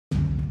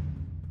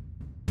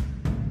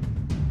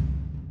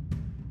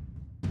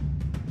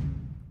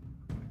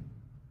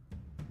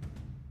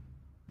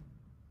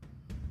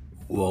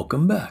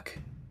Welcome back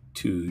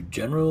to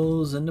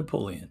Generals and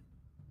Napoleon,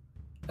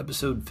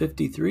 episode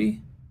 53,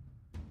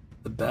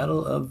 the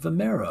Battle of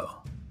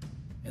Vimeiro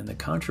and the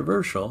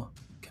controversial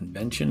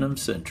Convention of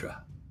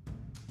Cintra.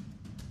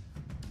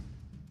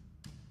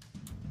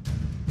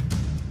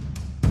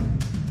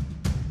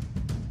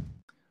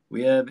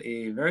 We have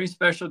a very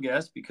special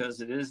guest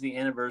because it is the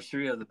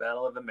anniversary of the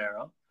Battle of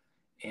Vimeiro,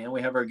 and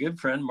we have our good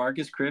friend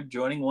Marcus Cribb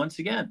joining once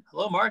again.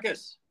 Hello,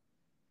 Marcus.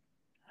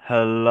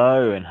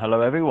 Hello, and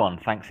hello everyone.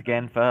 Thanks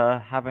again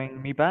for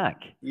having me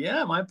back.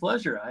 Yeah, my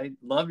pleasure. I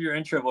love your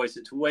intro voice.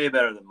 It's way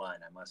better than mine,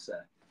 I must say.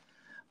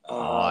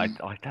 I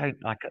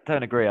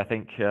don't agree. I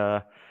think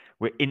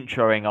we're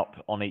introing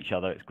up on each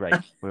other. It's great.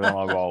 We're on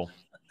our roll.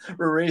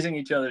 We're raising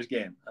each other's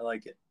game. I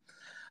like it.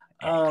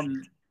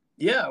 Excellent.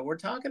 Yeah, we're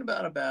talking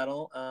about a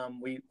battle.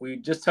 We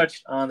just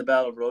touched on the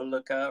Battle of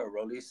Rolica or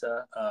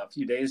Rolica a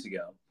few days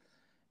ago,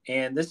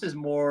 and this is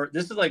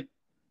like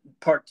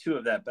part two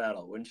of that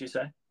battle, wouldn't you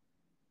say?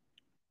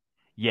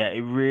 Yeah,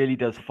 it really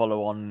does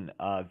follow on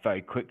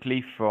very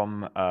quickly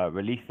from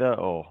Rolica,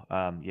 or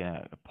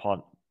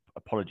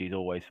apologies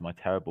always for my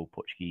terrible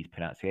Portuguese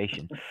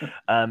pronunciation.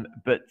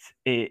 But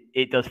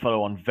it does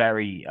follow on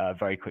very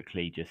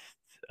quickly, just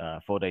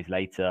 4 days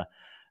later.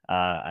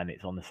 And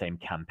it's on the same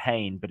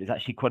campaign, but it's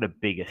actually quite a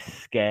bigger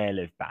scale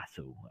of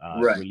battle.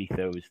 Right.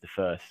 Rolica was the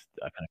first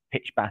kind of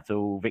pitched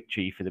battle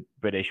victory for the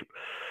British.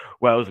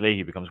 Wellesley,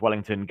 who becomes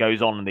Wellington,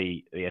 goes on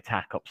the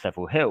attack up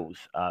several hills.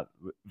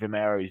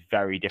 Vimeiro is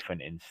very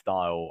different in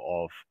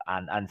style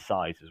and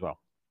size as well.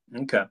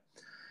 Okay.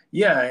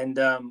 Yeah, and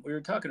we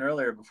were talking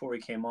earlier before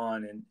we came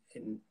on,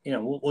 and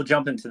we'll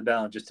jump into the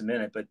battle in just a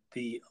minute, but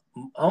the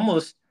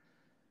almost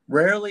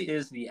rarely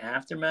is the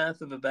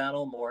aftermath of a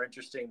battle more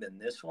interesting than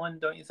this one,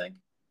 don't you think?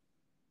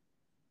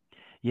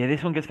 Yeah,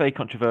 this one gets very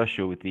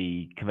controversial with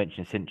the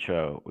Convention of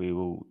Cintra. We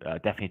will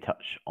definitely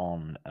touch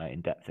on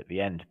in depth at the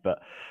end, but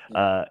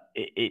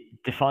it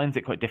defines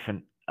it quite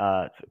different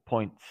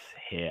points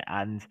here,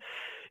 and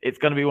it's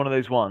going to be one of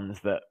those ones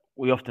that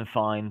we often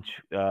find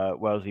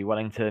Wellesley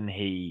Wellington.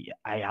 He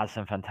has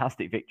some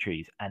fantastic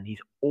victories, and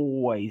he's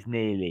always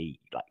nearly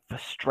like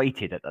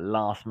frustrated at the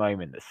last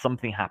moment that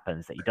something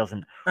happens that he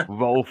doesn't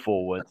roll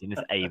forwards and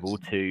is able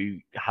to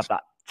have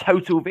that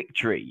total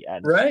victory.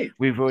 And right.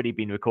 We've already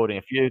been recording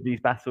a few of these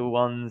battle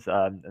ones,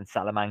 and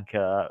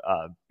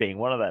Salamanca being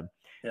one of them.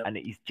 Yep. And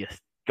he's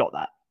just got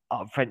that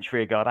French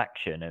rearguard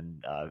action,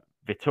 and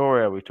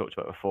Vittoria we've talked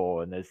about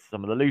before, and there's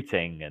some of the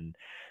looting and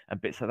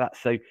bits like that.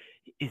 So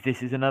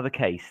this is another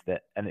case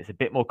that, and it's a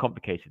bit more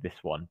complicated,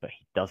 this one, but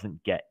he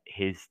doesn't get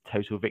his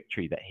total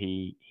victory that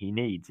he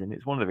needs, and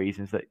it's one of the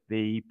reasons that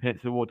the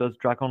Peninsula War does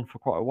drag on for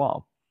quite a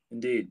while.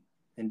 Indeed.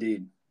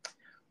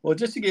 Well,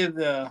 just to give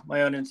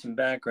my audience some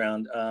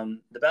background,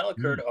 the battle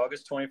occurred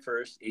August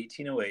 21st,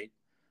 1808.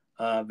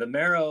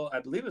 Vimeiro, I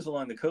believe, is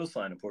along the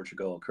coastline of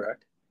Portugal,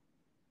 correct?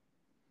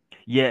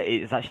 Yeah,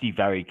 it's actually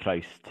very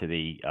close to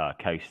the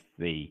coast.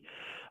 The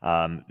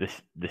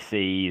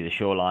sea, the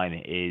shoreline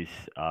is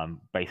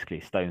basically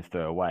a stone's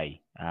throw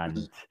away.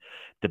 And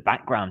the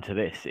background to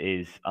this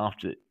is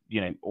after,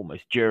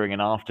 almost during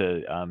and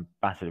after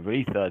Battle of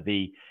Rolica,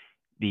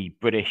 the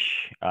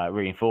British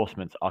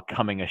reinforcements are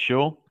coming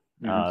ashore.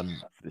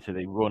 So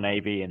the Royal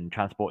Navy and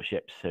transport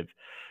ships have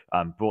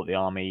brought the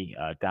army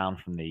down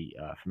from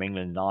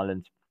England and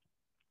Ireland,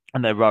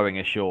 and they're rowing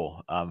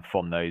ashore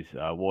from those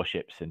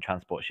warships and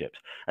transport ships.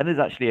 And there's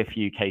actually a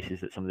few cases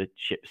that some of the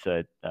ships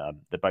are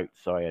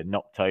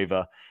knocked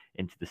over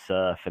into the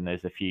surf, and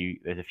there's a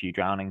few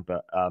drowning,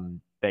 but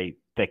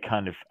they're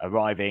kind of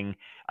arriving,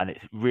 and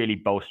it's really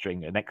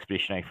bolstering an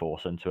expeditionary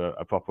force into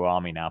a proper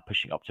army now,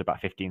 pushing up to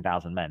about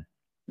 15,000 men.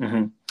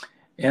 Mm-hmm.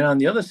 And on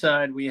the other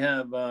side, we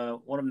have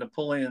one of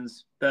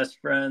Napoleon's best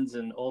friends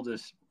and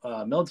oldest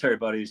military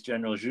buddies,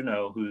 General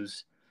Junot,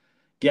 who's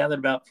gathered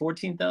about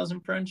 14,000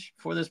 French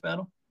for this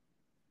battle.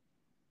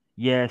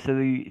 Yeah,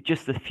 so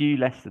just a few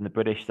less than the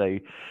British, though,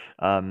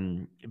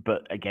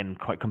 but again,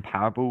 quite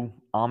comparable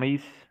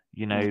armies.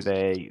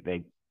 They're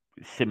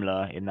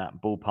similar in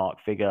that ballpark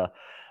figure,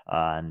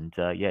 and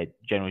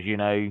General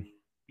Junot,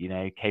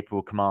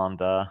 capable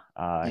commander.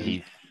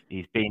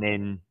 He's been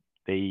in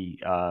the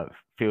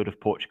field of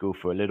Portugal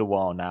for a little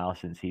while now,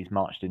 since he's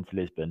marched into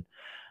Lisbon,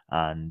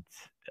 and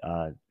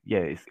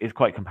it's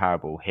quite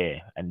comparable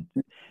here. And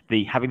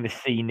having the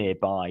sea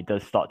nearby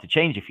does start to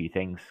change a few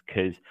things,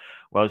 because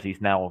Wellesley's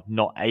now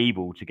not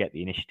able to get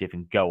the initiative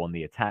and go on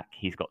the attack.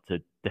 He's got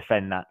to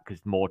defend that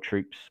because more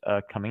troops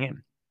are coming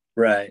in.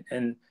 Right.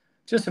 And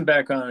just some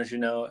background, as you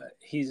know,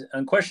 he's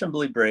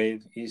unquestionably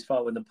brave. He's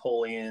fought with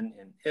Napoleon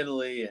in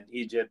Italy and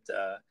Egypt.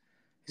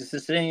 He's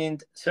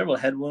sustained several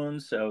head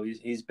wounds, so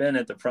he's been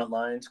at the front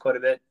lines quite a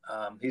bit.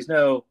 He's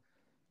no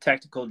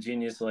tactical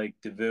genius like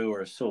Davout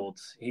or Soult.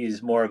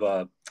 He's more of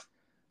a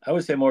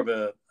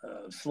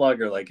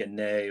slugger like a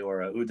Ney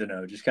or a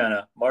Oudinot. Just kind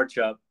of march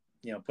up,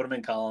 put him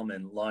in column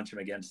and launch him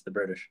against the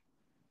British.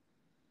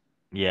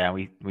 Yeah,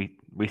 we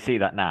see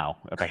that now.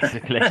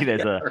 Basically,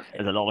 there's a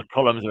lot of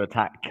columns of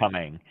attack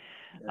coming,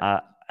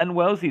 and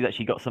Wellesley's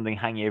actually got something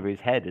hanging over his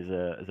head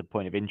as a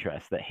point of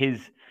interest, that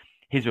his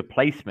his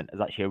replacement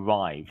has actually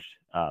arrived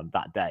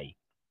that day,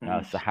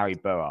 Sir Harry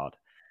Burrard.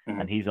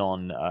 And he's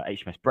on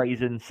HMS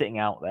Brazen, sitting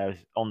out there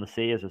on the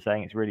sea, as I was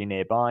saying. It's really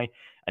nearby,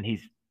 and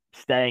he's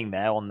staying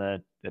there on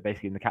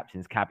basically in the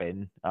captain's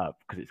cabin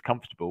because it's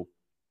comfortable.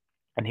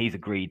 And he's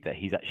agreed that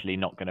he's actually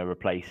not going to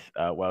replace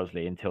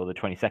Wellesley until the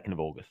 22nd of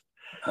August.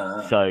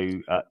 So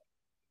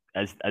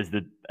as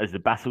the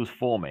battle's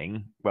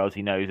forming,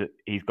 Wellesley knows that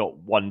he's got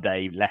 1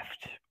 day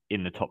left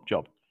in the top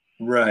job.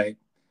 Right.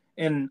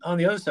 And on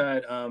the other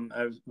side,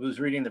 I was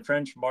reading the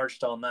French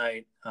marched all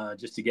night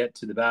just to get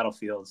to the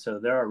battlefield. So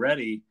they're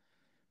already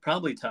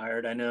probably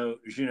tired. I know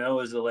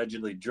Junot is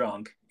allegedly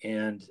drunk,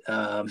 and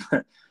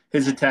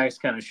his attacks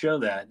kind of show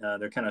that.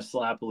 They're kind of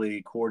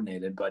sloppily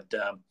coordinated. But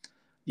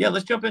yeah,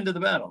 let's jump into the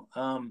battle.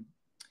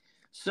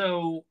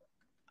 So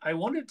I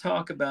want to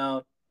talk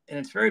about, and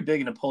it's very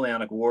big in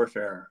Napoleonic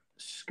warfare,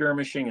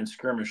 skirmishing and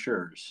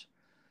skirmishers.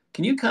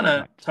 Can you kind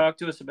of talk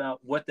to us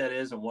about what that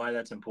is and why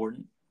that's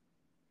important?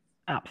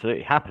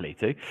 Absolutely, happily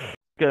to.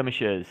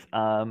 Skirmishers,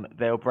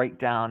 they'll break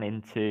down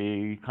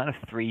into kind of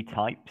 3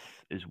 types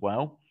as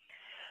well.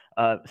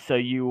 So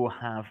you will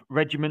have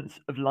regiments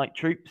of light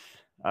troops,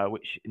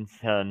 which in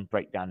turn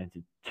break down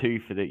into 2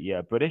 for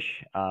the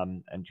British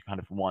and kind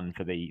of 1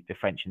 for the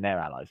French and their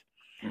allies.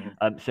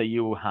 So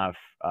you will have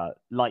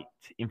light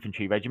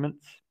infantry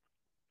regiments,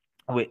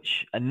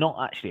 which are not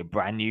actually a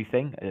brand new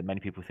thing.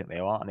 Many people think they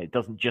are, and it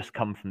doesn't just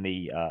come from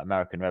the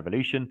American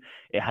Revolution.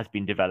 It has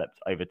been developed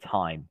over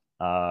time.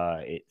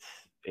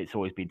 It's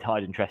always been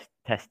tried and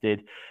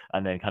tested,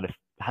 and then kind of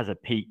has a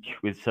peak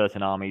with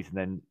certain armies, and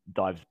then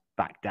dives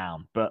back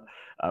down. But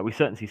we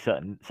certainly see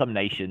some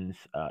nations,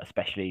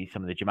 especially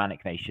some of the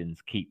Germanic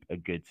nations, keep a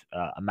good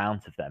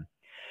amount of them.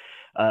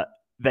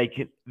 They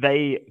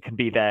can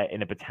be there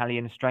in a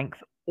battalion strength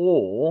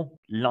or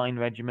line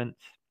regiments.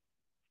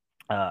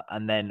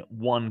 And then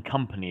 1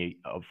 company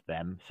of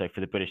them. So for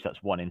the British,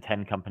 that's 1 in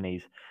 10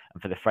 companies.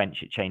 And for the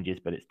French, it changes,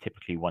 but it's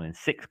typically 1 in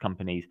 6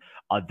 companies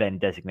are then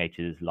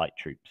designated as light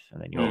troops.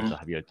 And then you also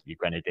have your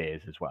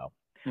grenadiers as well.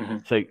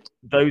 So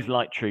those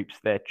light troops,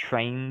 they're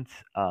trained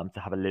to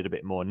have a little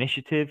bit more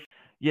initiative.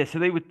 Yeah, so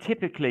they were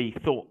typically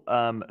thought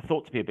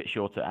to be a bit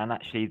shorter. And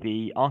actually,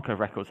 the archive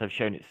records have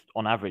shown it's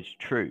on average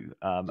true,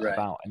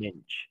 about an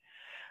inch.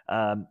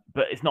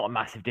 But it's not a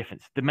massive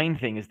difference. The main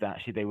thing is that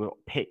actually they were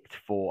picked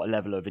for a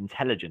level of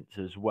intelligence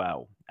as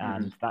well,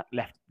 and that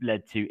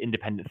led to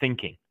independent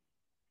thinking.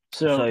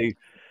 So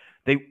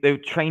they were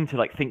trained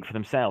to think for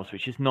themselves,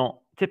 which is not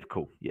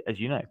typical, as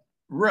you know.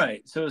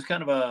 Right. So it was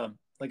kind of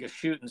like a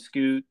shoot and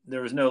scoot.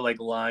 There was no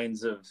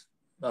lines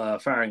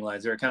of firing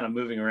lines. They were kind of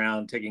moving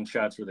around, taking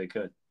shots where they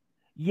could.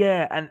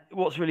 Yeah, and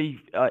what's really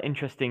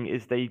interesting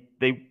is they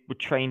were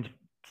trained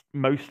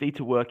mostly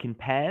to work in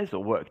pairs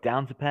or work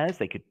down to pairs.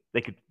 They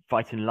could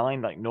fight in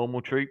line like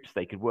normal troops.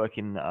 They could work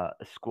in a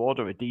squad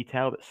or a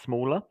detail that's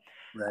smaller,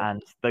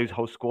 and those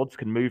whole squads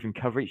can move and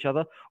cover each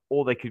other,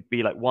 or they could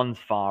be one's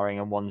firing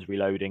and one's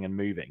reloading and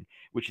moving,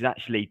 which is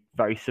actually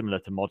very similar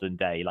to modern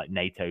day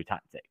NATO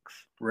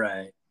tactics.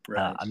 Right.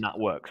 And that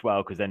works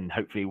well because then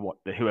hopefully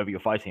whoever you're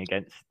fighting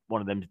against, one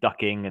of them's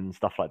ducking and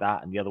stuff like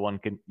that, and the other one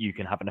you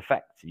can have an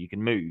effect. You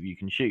can move, you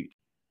can shoot.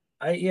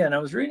 And I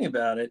was reading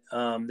about it.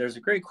 There's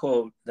a great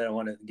quote that I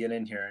want to get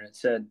in here, and it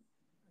said,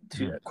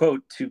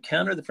 quote, to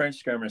counter the French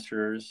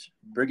skirmishers,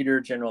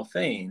 Brigadier General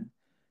Fane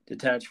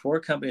detached 4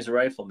 companies of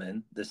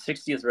riflemen, the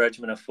 60th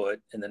Regiment of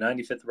Foot and the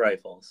 95th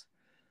Rifles.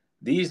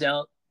 These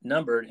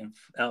outnumbered and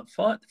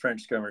outfought the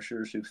French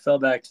skirmishers, who fell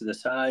back to the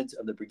sides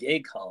of the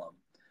brigade column.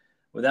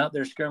 Without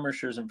their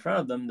skirmishers in front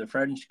of them, the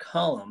French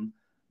column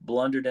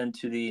blundered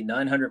into the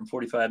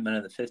 945 men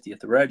of the 50th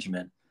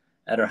Regiment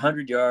at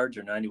 100 yards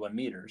or 91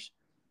 meters.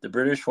 The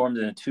British formed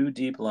in a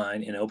 2-deep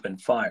line and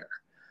opened fire.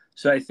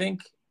 So I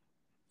think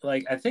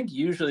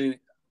usually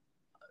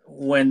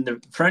when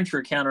the French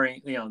were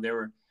countering, they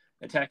were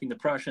attacking the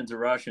Prussians or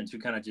Russians who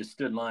kind of just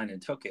stood in line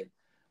and took it.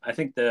 I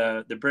think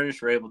the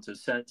British were able to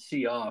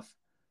see off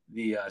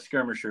the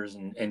skirmishers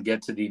and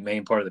get to the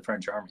main part of the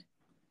French army.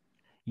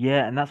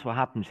 Yeah, and that's what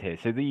happens here.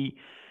 So the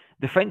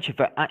French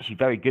are actually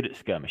very good at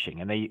skirmishing,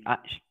 and they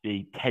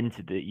actually tend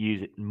to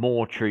use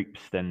more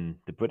troops than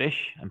the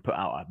British and put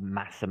out a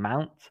mass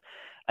amount.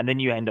 And then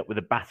you end up with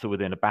a battle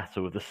within a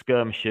battle of the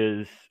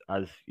skirmishers,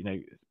 as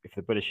if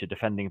the British are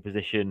defending a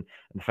position and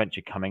the French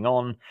are coming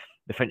on,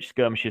 the French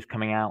skirmishers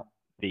coming out,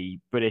 the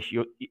British,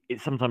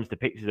 it's sometimes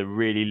depicted as a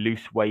really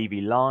loose,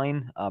 wavy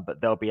line,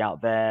 but they'll be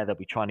out there, they'll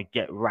be trying to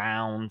get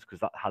round because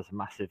that has a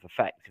massive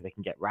effect if they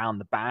can get round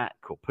the back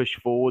or push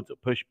forwards or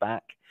push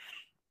back.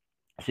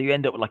 So you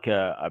end up with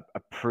a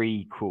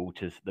prequel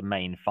to the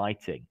main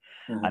fighting.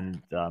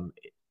 And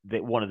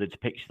one of the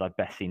depictions I've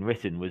best seen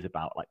written was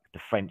about the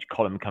French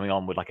column coming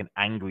on with an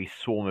angry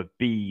swarm of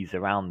bees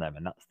around them,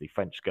 and that's the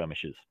French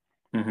skirmishers.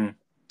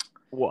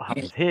 What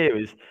happens here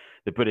is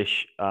the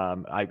British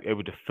are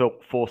able to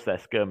force their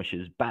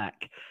skirmishers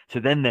back. So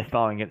then they're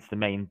firing against the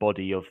main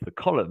body of the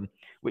column,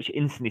 which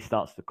instantly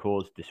starts to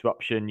cause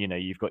disruption.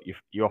 You've got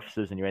your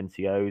officers and your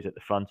NCOs at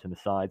the front and the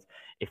sides.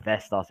 If they're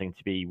starting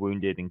to be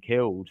wounded and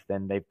killed,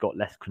 then they've got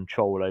less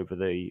control over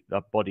the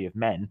body of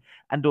men.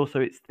 And also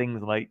it's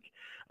things like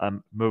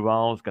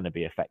morale's going to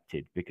be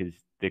affected because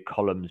the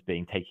column's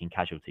being taking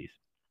casualties.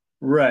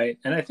 Right.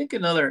 And I think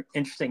another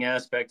interesting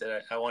aspect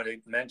that I want to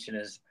mention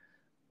is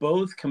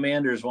both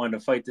commanders wanted to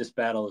fight this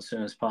battle as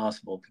soon as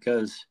possible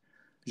because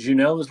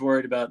Junot was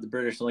worried about the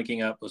British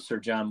linking up with Sir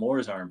John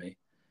Moore's army.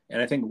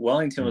 And I think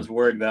Wellington was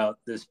worried about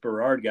this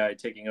Berard guy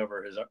taking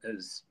over his,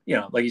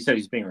 like you said,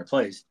 he's being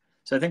replaced.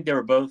 So I think they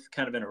were both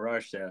kind of in a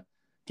rush to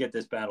get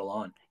this battle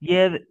on.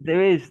 Yeah,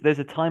 there's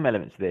a time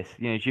element to this.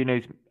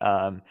 Junot's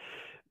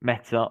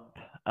met up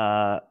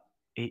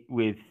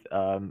with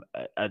a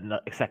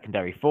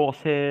secondary force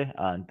here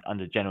and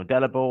under General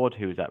Delaborde,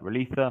 who was at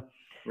Rolica.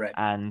 Right.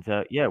 And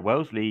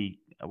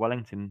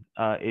Wellington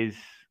is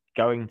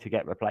going to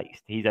get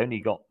replaced. He's only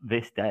got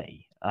this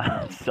day.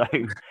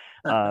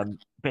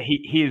 But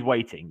he is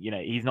waiting.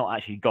 He's not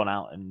actually gone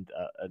out and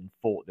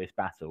fought this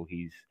battle.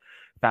 He's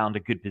found a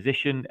good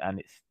position, and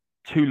it's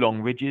two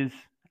long ridges.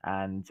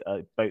 And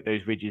both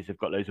those ridges have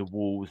got loads of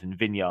walls and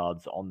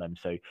vineyards on them,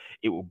 so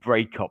it will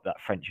break up that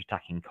French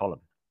attacking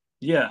column.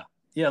 Yeah.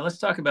 Let's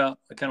talk about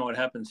kind of what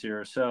happens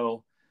here.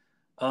 So,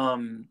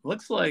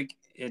 looks like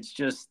it's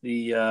just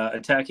the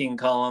attacking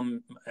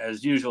column,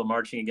 as usual,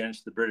 marching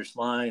against the British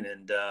line,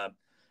 and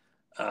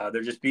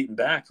they're just beaten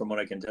back, from what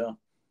I can tell.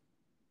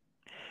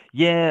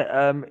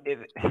 Yeah,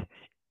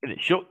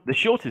 the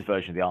shortest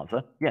version of the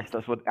answer, yes,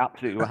 that's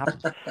absolutely what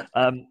happens.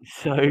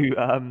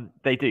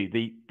 They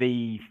do.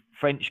 The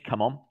French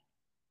come on.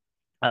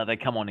 They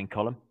come on in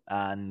column,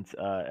 and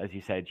as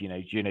you said,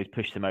 Junot's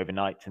pushed them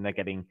overnight, and they're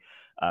getting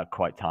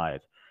quite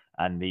tired.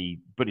 And the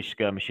British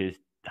skirmishers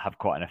have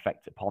quite an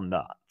effect upon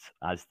that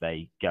as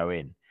they go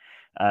in.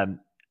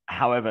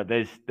 However,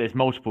 there's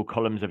multiple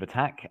columns of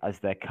attack as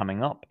they're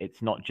coming up.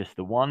 It's not just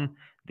the one.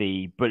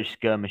 The British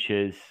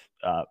skirmishers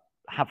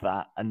have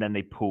that, and then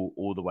they pull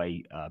all the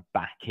way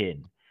back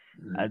in.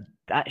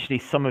 Actually,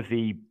 some of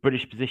the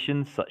British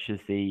positions, such as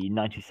the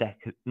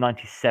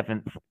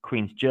 97th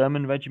Queen's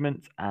German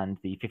Regiment and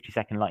the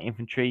 52nd Light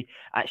Infantry,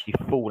 actually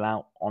fall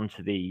out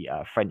onto the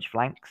French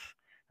flanks.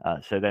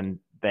 So then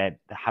they're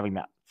having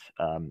that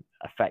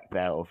effect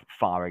there of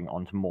firing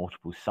onto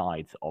multiple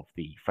sides of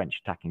the French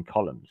attacking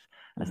columns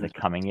as they're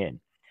coming in.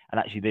 And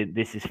actually,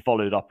 this is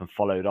followed up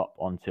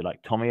onto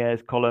like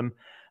Thomière's column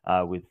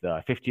with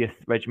 50th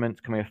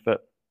Regiment coming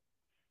afoot.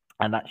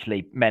 And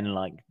actually, men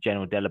like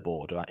General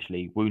Delaborde are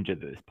actually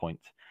wounded at this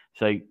point.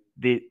 So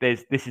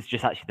this is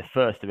just actually the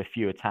first of a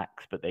few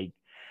attacks, but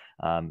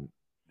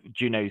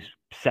Junot's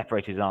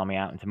separated his army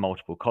out into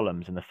multiple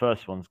columns, and the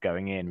first one's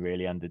going in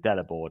really under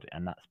Delaborde,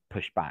 and that's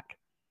pushed back.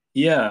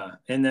 Yeah,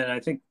 and then I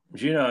think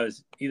Junot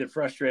is either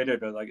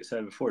frustrated or, like I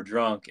said before,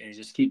 drunk, and he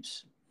just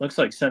looks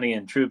like sending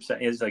in troops.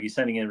 It's like he's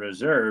sending in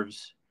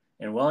reserves,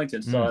 and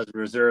Wellington still has a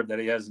reserve that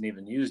he hasn't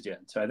even used yet.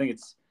 So I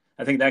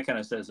think that kind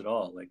of says it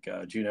all. Like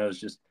Junot's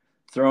just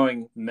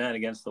throwing men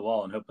against the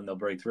wall and hoping they'll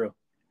break through.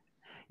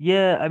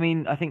 Yeah, I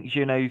mean, I think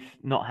Junot's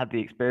not had the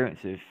experience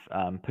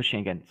of pushing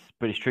against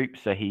British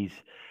troops, so he's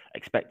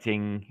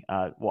expecting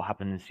what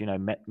happens.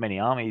 Many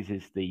armies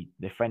is the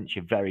French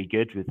are very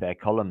good with their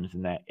columns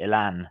and their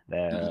élan,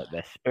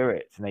 their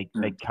spirits, and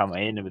they come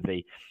in with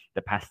the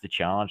pas de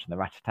charge and the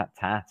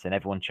rat-a-tat-tat and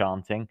everyone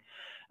chanting,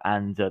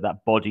 and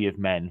that body of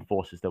men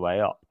forces their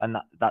way up, and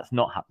that's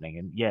not happening.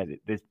 And yeah,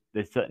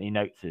 there's certainly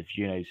notes of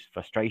Junot's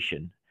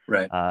frustration.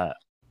 Right.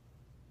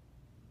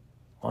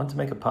 Want to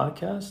make a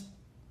podcast?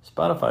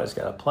 Spotify's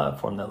got a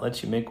platform that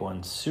lets you make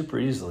one super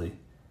easily,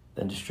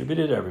 then distribute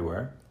it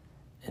everywhere,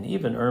 and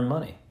even earn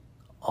money,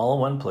 all in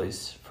one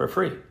place for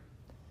free.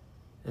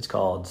 It's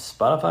called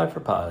Spotify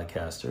for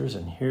Podcasters,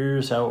 and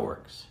here's how it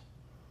works.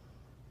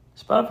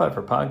 Spotify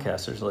for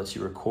Podcasters lets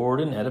you record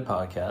and edit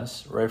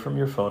podcasts right from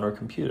your phone or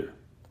computer.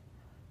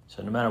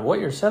 So no matter what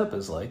your setup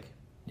is like,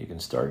 you can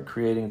start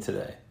creating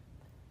today.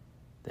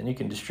 Then you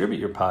can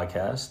distribute your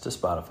podcast to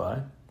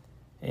Spotify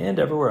and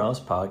everywhere else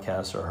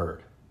podcasts are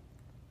heard.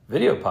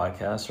 Video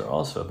podcasts are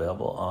also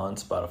available on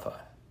Spotify.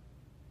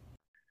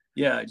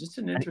 Yeah, just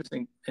an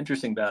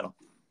interesting battle.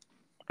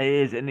 It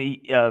is, and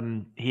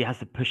he has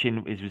to push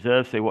in his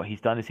reserves. So what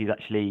he's done is he's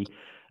actually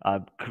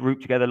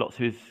grouped together lots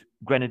of his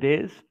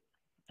grenadiers,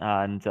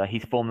 and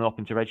he's formed them up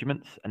into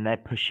regiments, and they're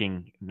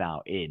pushing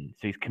now in.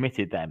 So he's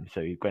committed them.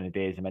 So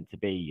grenadiers are meant to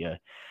be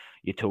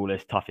your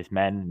tallest, toughest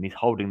men, and he's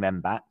holding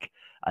them back,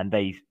 and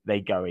they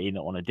go in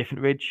on a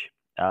different ridge.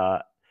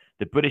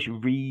 The British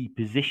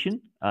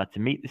reposition to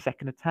meet the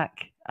second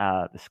attack.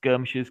 The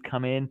skirmishers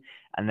come in,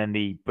 and then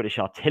the British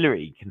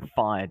artillery can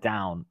fire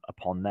down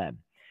upon them.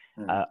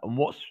 And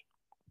what's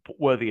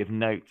worthy of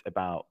note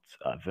about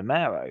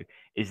Vimeiro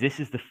is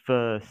this is the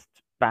first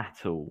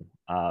battle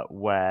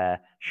where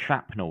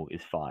shrapnel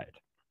is fired.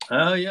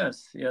 Oh,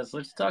 yes.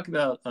 Let's talk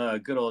about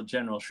good old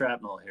General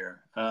Shrapnel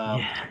here.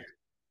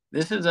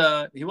 This is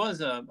he was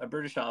a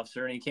British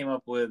officer, and he came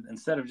up with,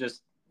 instead of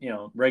just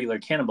regular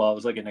cannonball, it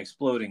was like an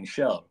exploding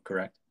shell,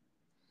 correct?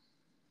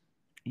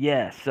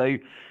 Yeah, so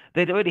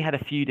they'd already had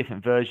a few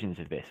different versions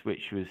of this,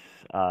 which was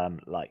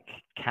like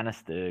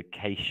canister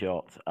case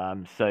shot.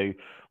 So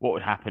what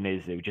would happen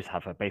is it would just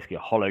have basically a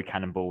hollow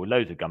cannonball with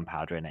loads of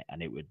gunpowder in it,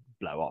 and it would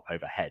blow up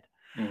overhead.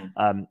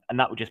 Mm, And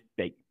that would just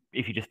be,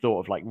 if you just thought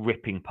of like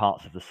ripping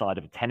parts of the side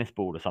of a tennis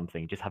ball or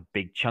something, just have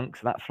big chunks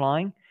of that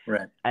flying.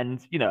 right.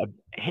 And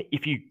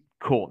if you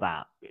caught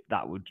that,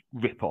 that would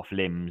rip off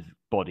limbs,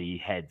 body,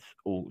 heads,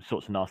 all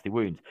sorts of nasty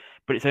wounds.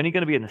 But it's only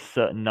going to be in a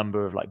certain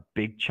number of like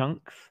big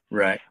chunks.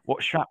 Right.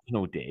 What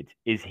shrapnel did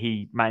is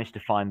he managed to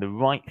find the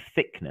right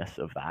thickness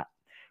of that,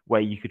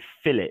 where you could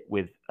fill it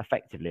with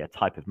effectively a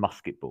type of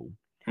musket ball,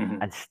 Hmm.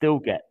 and still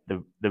get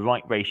the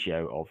right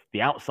ratio of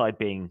the outside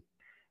being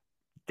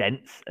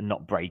dense and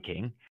not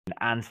breaking,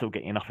 and still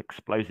getting enough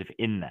explosive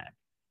in there.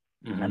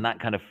 Hmm. And that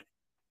kind of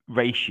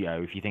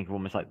ratio, if you think of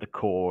almost like the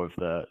core of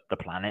the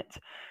planet,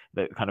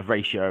 the kind of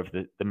ratio of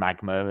the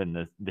magma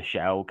and the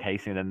shell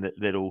casing and the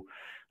little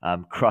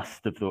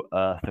crust of the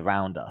earth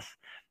around us,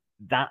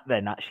 that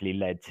then actually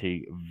led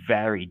to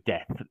very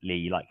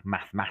deathly like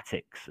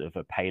mathematics of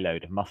a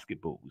payload of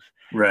musket balls.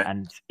 Right.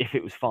 And if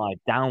it was fired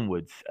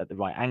downwards at the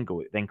right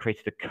angle, it then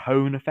created a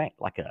cone effect,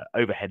 like a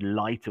overhead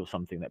light or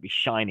something that'd be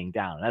shining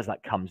down. And as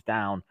that comes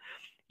down,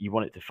 you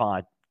want it to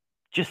fire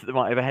just at the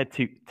right overhead,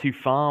 too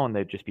far, and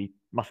there'd just be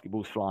musket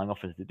balls flying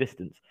off into the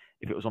distance.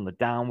 If it was on the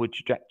downward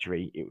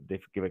trajectory, it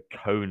would give a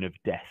cone of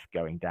death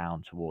going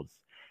down towards,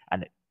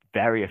 and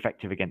very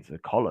effective against a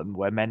column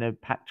where men are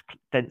packed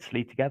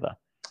densely together.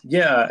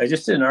 Yeah, I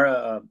just did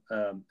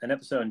an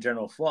episode on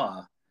General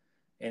Foix,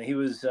 and he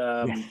was,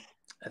 Yes.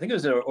 I think it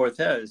was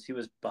Orthez. He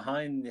was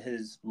behind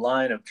his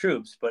line of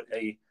troops, but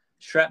a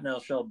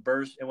shrapnel shell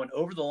burst. It went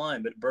over the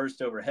line, but it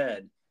burst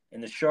overhead,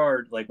 and the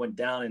shard like went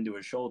down into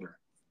his shoulder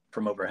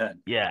from overhead.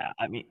 Yeah,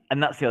 I mean,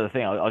 and that's the other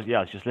thing. I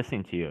was just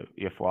listening to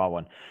your 4-hour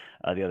one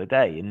the other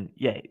day, and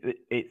yeah,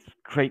 it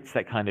creates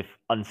that kind of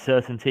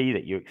uncertainty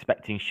that you're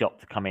expecting shot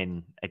to come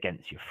in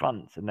against your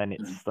front, and then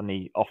it's Mhm.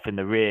 suddenly off in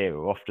the rear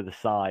or off to the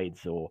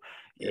sides, or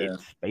Yeah.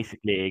 it's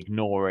basically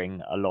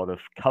ignoring a lot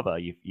of cover.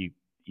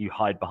 You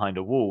hide behind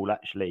a wall.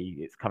 Actually,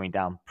 it's coming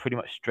down pretty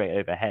much straight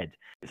overhead.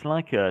 It's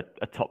like a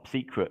top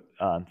secret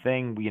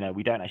thing. We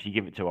don't actually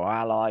give it to our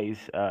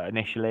allies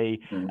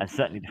initially, Mhm. and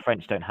certainly the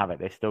French don't have it.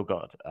 They've still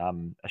got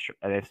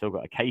they've still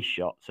got a case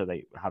shot, so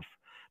they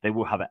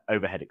will have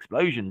overhead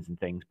explosions and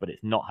things, but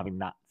it's not having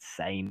that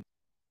same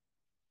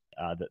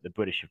that the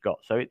British have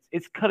got. So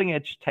it's cutting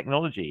edge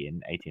technology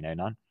in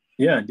 1809.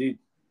 Yeah, indeed,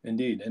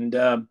 indeed.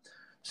 And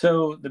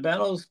so the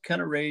battle's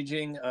kind of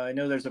raging. I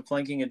know there's a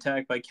flanking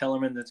attack by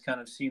Kellerman that's kind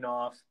of seen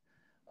off.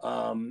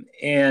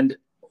 And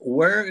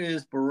where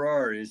is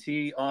Berard? Is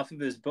he off of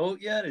his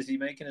boat yet? Is he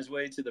making his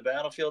way to the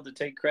battlefield to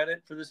take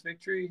credit for this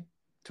victory?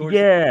 Towards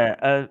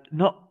Yeah,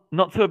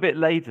 not till a bit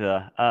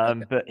later,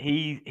 okay. but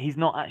he's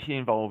not actually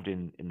involved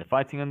in the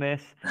fighting on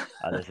this.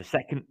 There's a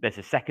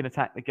second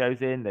attack that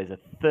goes in. There's a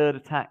third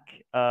attack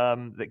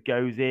that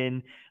goes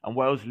in, and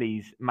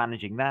Wellesley's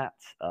managing that.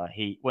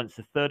 He once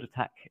the third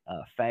attack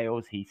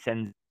fails, he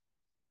sends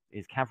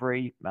his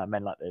cavalry,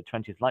 men like the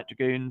 20th Light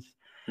Dragoons.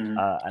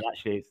 Mhm. And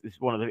actually, it's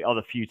one of the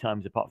other few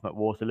times, apart from at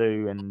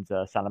Waterloo and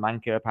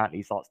Salamanca, apparently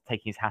he starts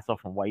taking his hat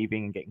off and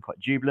waving and getting quite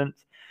jubilant.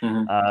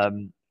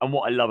 Mhm. And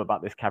what I love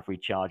about this cavalry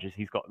charge is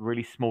he's got a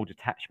really small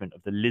detachment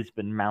of the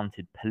Lisbon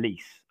Mounted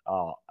Police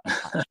are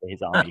attached to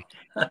his army,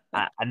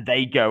 and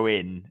they go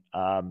in.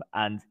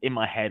 And in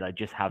my head, I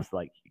just have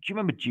like, do you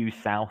remember Due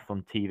South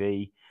on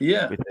TV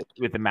Yeah.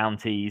 with the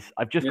Mounties?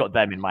 I've just Yeah. got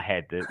them in my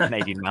head, the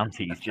Canadian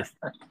Mounties, just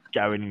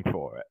going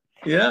for it.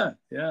 Yeah.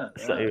 Yeah.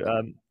 So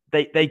Yeah.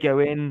 they go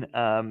in,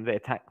 they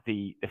attack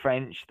the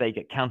French, they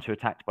get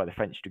counterattacked by the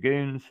French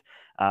dragoons,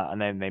 and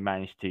then they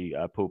manage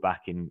to pull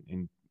back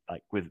in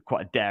like with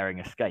quite a daring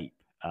escape.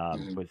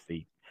 Mhm. Was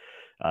the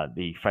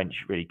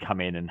French really come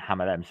in and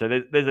hammer them. So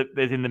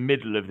there's in the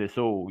middle of this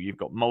all, you've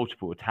got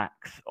multiple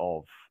attacks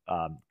of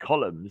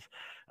columns,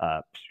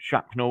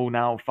 shrapnel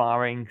now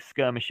firing,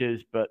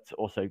 skirmishers, but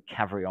also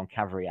cavalry on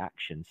cavalry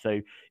action.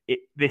 So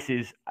this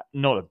is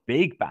not a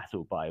big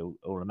battle by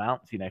all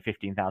amounts,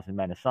 15,000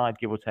 men aside,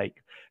 give or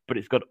take, but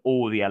it's got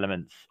all the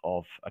elements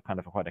of a kind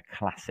of quite a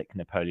classic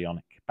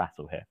Napoleonic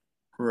battle here.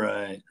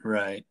 Right.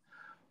 Right.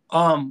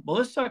 Well,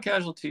 let's talk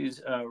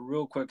casualties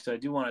real quick because I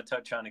do want to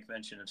touch on the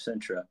Convention of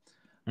Cintra.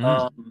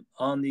 Mm.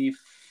 On the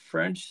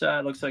French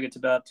side, looks like it's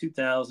about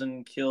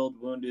 2,000 killed,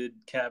 wounded,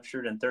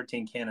 captured, and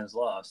 13 cannons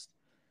lost.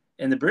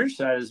 And the British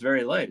side is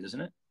very light,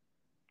 isn't it?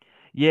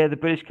 Yeah, the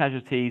British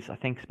casualties, I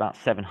think it's about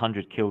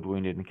 700 killed,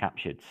 wounded, and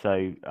captured.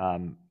 So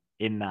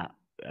in that,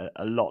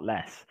 a lot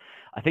less.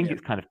 I think Yeah.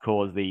 it's kind of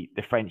caused the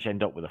French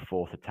end up with a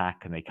fourth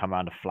attack and they come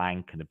around a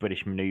flank and the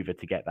British maneuver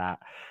to get that.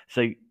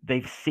 So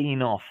they've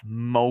seen off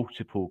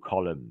multiple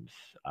columns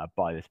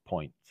by this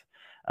point.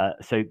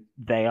 So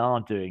they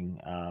are doing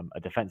a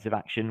defensive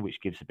action,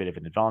 which gives a bit of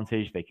an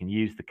advantage. They can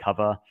use the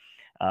cover.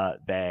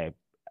 Their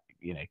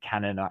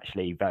cannon are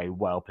actually very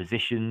well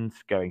positioned,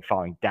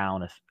 firing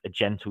down a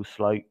gentle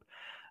slope.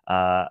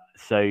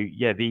 So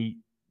yeah, the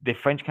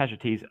French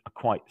casualties are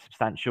quite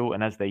substantial,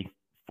 and as they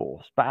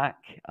force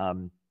back,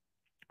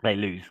 they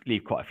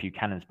leave quite a few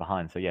cannons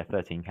behind. So yeah,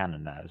 13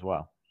 cannon there as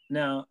well.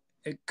 Now,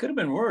 it could have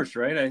been worse,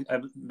 right?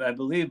 I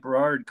believe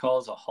Berard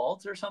calls a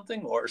halt or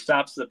something, or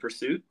stops the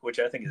pursuit, which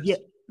I think Yeah, is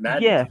yeah,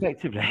 madness.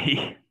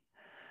 effectively.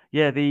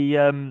 Yeah,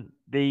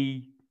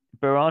 the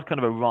Berard kind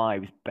of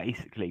arrives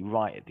basically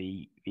right at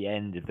the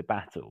end of the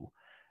battle,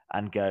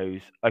 and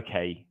goes,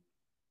 "Okay,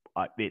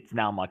 it's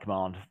now my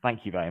command.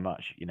 Thank you very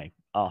much,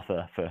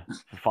 Arthur, for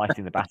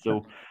fighting the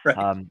battle. Right,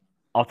 Um,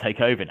 I'll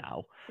take over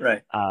now."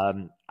 right.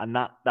 And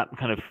that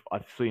kind of,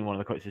 I've seen one of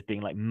the quotes as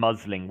being like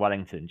muzzling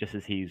Wellington, just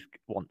as he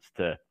wants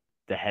to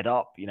head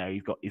up.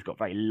 He's got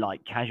very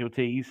light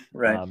casualties.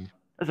 Right.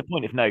 As a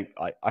point of note,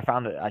 I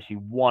found that actually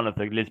one of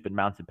the Lisbon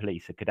Mounted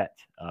Police, a cadet,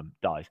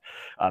 dies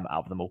out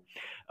of them all.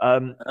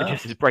 Oh,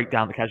 Just to break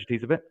down the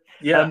casualties a bit.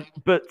 yeah.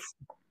 But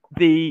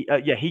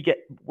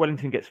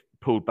Wellington gets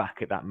pulled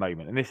back at that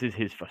moment, and this is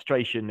his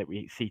frustration that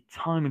we see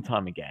time and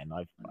time again.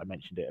 I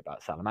mentioned it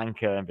about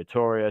Salamanca and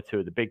Vittoria, two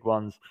of the big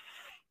ones.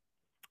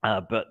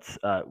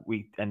 Waterloo's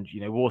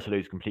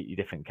a completely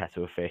different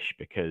kettle of fish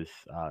because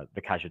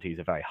the casualties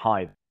are very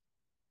high.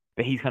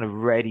 But he's kind of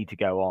ready to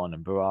go on,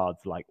 and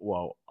Berard's like,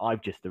 "Well,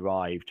 I've just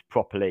arrived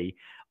properly.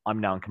 I'm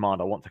now in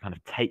command. I want to kind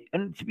of take."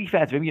 And to be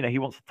fair to him, he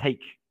wants to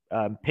take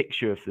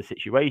picture of the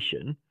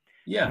situation.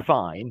 Yeah.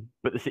 Fine,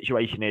 but the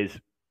situation is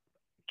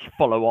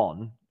follow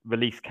on,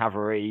 release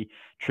cavalry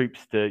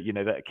troops to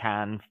that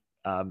can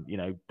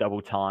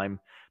double time,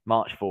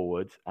 march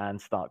forwards, and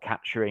start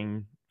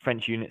capturing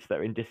French units that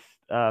are in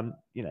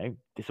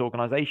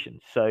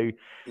disorganization. So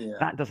Yeah.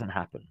 that doesn't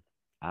happen,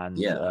 and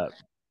Yeah.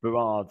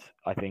 Berard,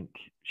 I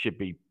think, should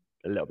be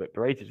a little bit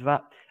berated for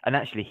that. And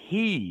actually,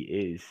 he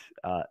is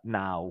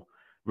now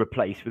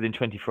replaced within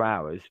 24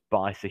 hours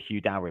by Sir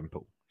Hugh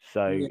Dalrymple.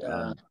 So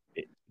Yeah.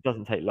 it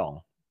doesn't take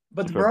long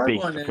But the for a Berard big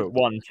one is for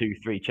 1, 2,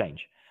 3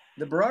 change.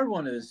 the Berard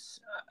one is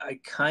I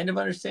kind of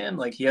understand.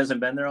 Like he hasn't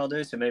been there all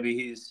day, so maybe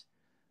he's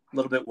a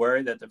little bit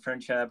worried that the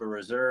French have a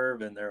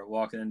reserve and they're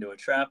walking into a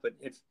trap. But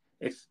if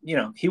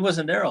he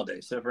wasn't there all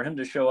day, so for him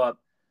to show up,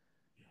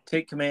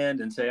 take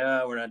command, and say,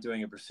 "Ah, we're not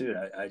doing a pursuit,"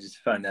 I just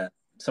find that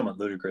somewhat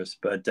ludicrous.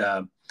 But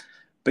yeah,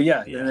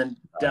 and Yeah, then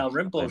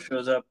Dalrymple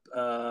shows up,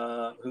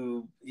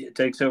 who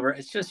takes over.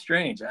 It's just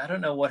strange. I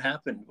don't know what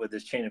happened with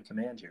this chain of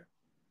command here.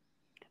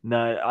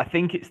 No, I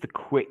think it's the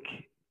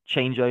quick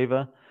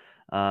changeover.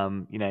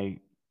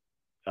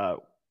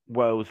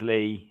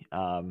 Wellesley,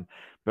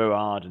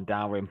 Berard, and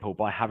Dalrymple,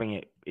 by having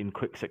it in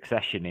quick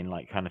succession in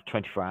like kind of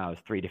 24 hours,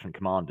 3 different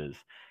commanders,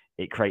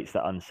 it creates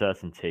that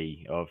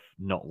uncertainty of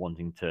not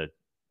wanting to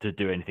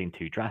do anything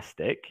too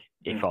drastic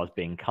if I was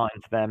being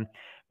kind to them.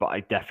 But I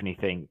definitely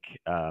think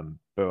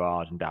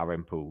Berard and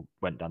Dalrymple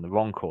went down the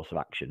wrong course of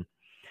action.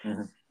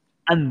 Mm-hmm.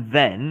 And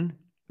then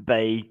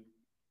they,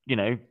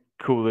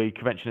 call the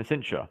Convention of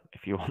Cintra,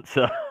 if you want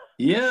to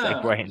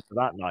Yeah, segue into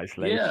that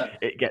nicely. yeah,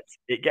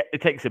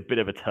 It takes a bit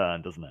of a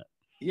turn, doesn't it?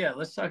 yeah.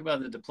 Let's talk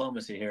about the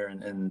diplomacy here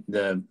and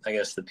I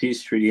guess the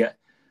peace treaty.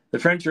 The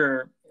French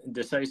are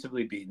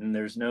decisively beaten.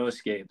 There's no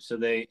escape, so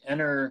they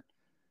enter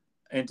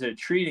into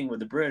treating with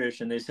the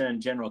British, and they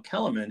send General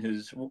Kellerman,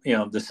 who's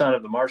the son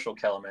of the Marshal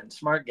Kellerman,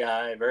 smart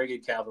guy, very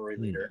good cavalry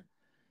leader.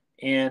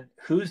 And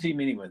who's he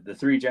meeting with? The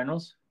 3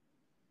 generals?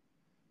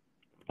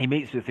 He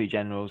meets with 3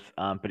 generals,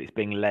 but it's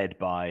being led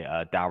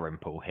by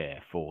Dalrymple here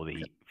for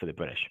the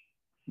British.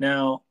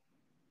 Now,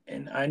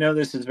 and I know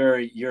this is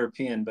very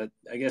European, but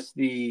I guess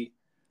the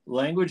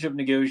language of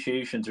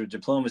negotiations or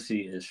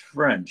diplomacy is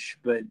French,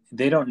 but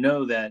they don't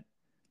know that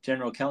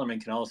General Kellerman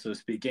can also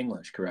speak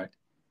English, correct?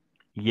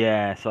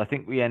 Yeah, so I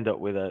think we end up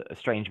with a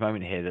strange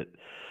moment here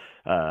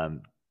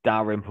that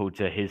Dalrymple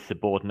to his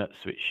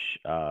subordinates, which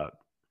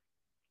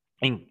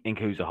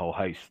includes a whole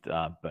host,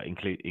 but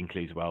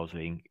includes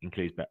Wellesley,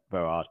 includes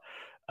Berard.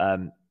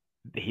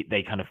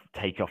 They kind of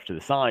take off to the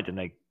side and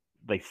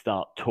they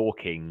start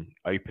talking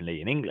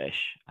openly in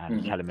English,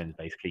 and Kellerman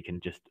basically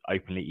can just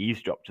openly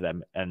eavesdrop to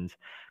them. And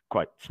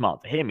quite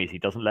smart to him is he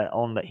doesn't let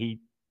on that he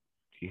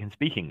can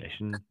speak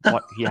English, and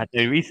he had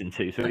no reason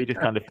to. So he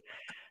just kind of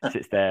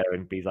sits there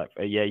and be like,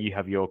 "Yeah, you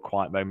have your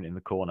quiet moment in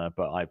the corner,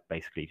 but I'm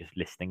basically just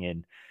listening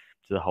in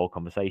to the whole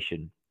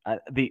conversation."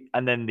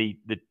 And then the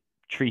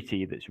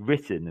treaty that's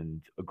written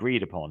and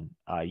agreed upon,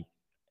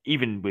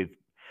 even with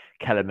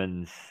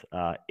Kellerman's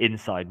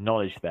inside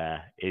knowledge,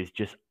 there is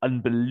just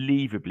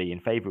unbelievably in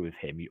favor of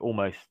him.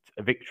 Almost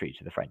a victory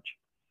to the French.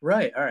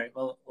 Right. All right.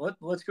 Well,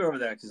 let's go over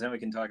that because then we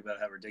can talk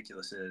about how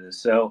ridiculous it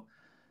is. So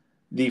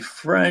the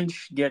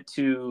French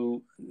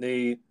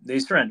they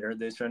surrender.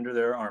 They surrender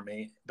their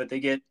army, but they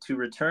get to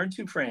return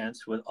to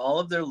France with all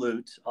of their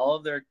loot, all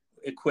of their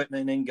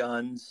equipment and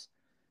guns,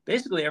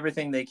 basically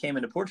everything they came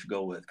into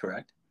Portugal with,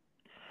 correct?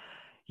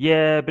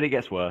 Yeah, but it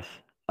gets worse.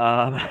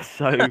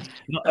 So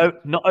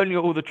not only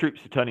are all the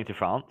troops returning to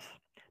France,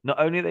 not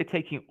only are they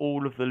taking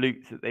all of the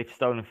loot that they've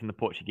stolen from the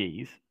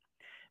Portuguese,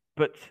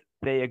 but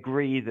they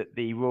agree that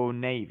the Royal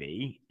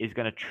Navy is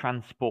going to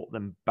transport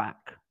them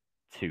back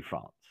to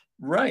France.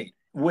 Right.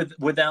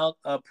 Without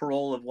a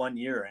parole of 1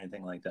 year or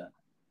anything like that.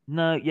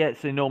 No, yeah.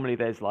 So normally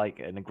there's like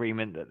an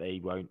agreement that they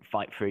won't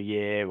fight for a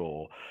year,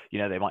 or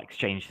they might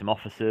exchange some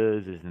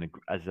officers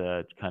as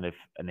a kind of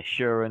an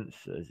assurance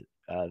as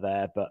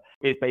there. But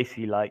it's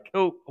basically like,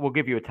 oh, we'll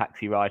give you a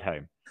taxi ride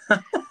home.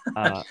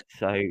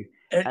 So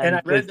And I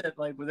and read that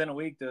like within a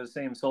week, those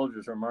same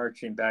soldiers were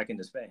marching back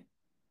into Spain.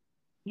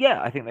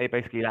 yeah, I think they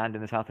basically land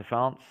in the south of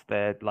France.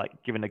 They're like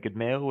given a good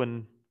meal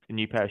and a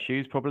new pair of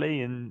shoes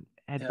probably, and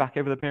head Yeah, back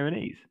over the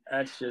Pyrenees.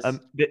 that's just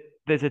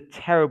There's a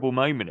terrible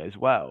moment as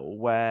well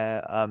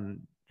where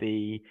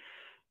the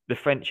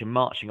French are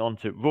marching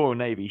onto Royal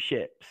Navy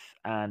ships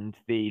and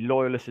the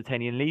Loyalist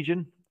Italian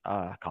Legion.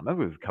 I can't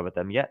remember if we've covered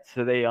them yet.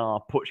 So they are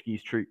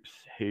Portuguese troops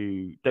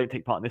who don't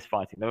take part in this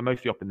fighting. They were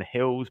mostly up in the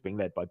hills, being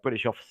led by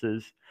British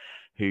officers,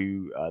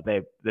 who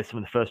they're some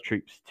of the first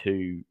troops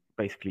to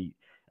basically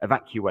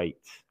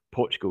evacuate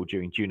Portugal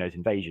during Junot's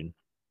invasion,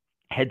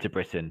 head to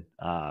Britain,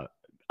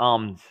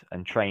 armed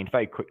and trained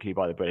very quickly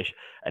by the British,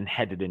 and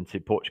headed into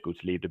Portugal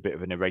to lead a bit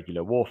of an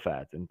irregular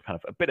warfare and kind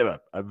of a bit of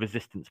a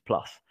resistance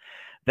plus.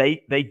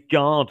 They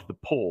guard the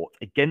port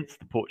against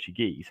the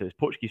Portuguese. So there's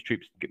Portuguese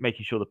troops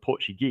making sure the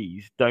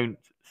Portuguese don't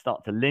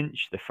start to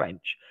lynch the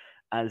French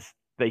as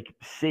they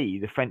see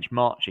the French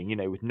marching,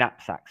 with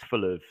knapsacks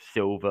full of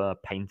silver,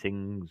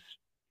 paintings,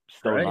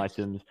 stolen right,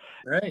 items.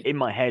 right. In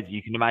my head,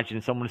 you can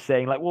imagine someone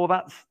saying like, "Well,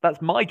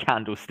 that's my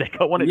candlestick.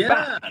 I want it Yeah,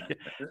 back."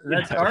 you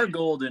that's know, our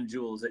gold and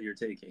jewels that you're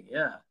taking.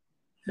 Yeah,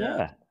 yeah,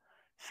 yeah.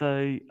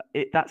 So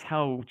that's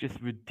how just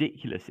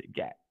ridiculous it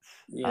gets.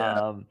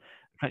 yeah,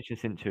 Convention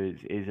of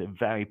Cintra is a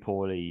very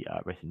poorly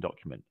written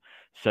document.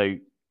 So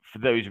for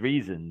those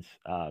reasons,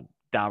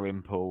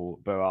 Dalrymple,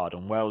 Burrard,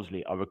 and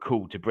Wellesley are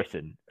recalled to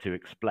Britain to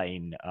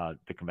explain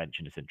the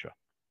Convention of Cintra.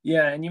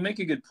 yeah. And you make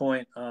a good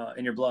point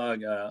in your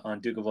blog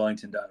on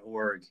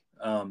dukeofwellington.org.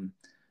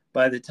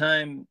 By the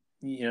time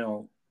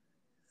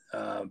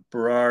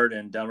Burrard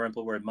and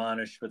Dalrymple were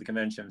admonished for the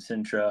Convention of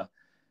Cintra,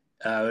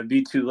 it would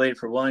be too late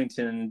for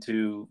Wellington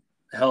to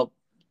help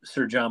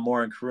Sir John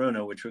Moore and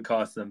Corunna, which would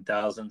cost them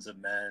thousands of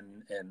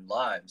men and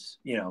lives.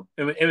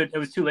 It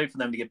was too late for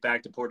them to get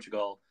back to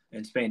Portugal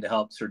and Spain to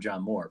help Sir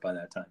John Moore by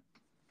that time.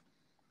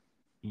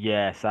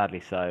 Yeah, sadly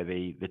so.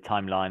 The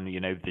timeline,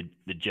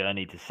 the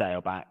journey to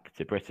sail back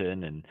to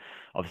Britain, and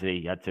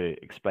obviously he had to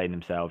explain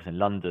themselves in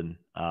London,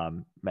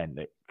 meant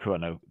that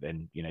Corunna,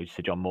 then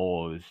Sir John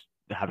Moore was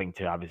having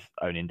to have his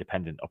own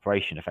independent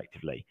operation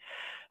effectively.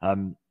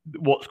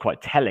 What's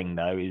quite telling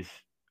though is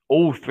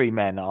all three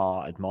men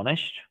are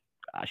admonished,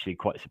 actually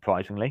quite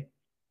surprisingly,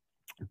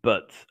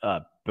 but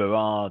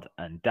Burrard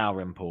and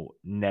Dalrymple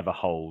never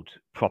hold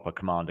proper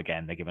command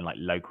again. They're given like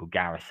local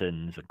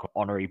garrisons and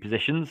honorary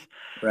positions,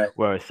 Right.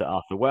 whereas Sir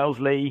Arthur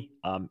Wellesley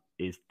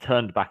is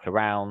turned back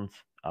around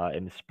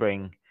in the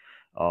spring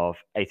of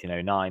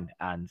 1809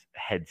 and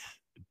heads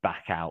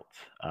back out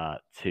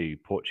to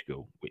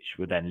Portugal, which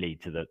would then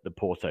lead to the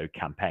Porto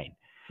campaign.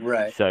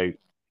 Right. So,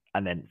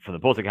 and then from the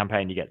Porto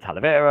campaign, you get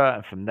Talavera,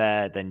 and from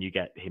there, then you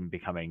get him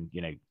becoming,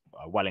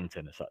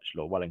 Wellington as such,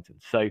 Lord Wellington.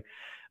 So,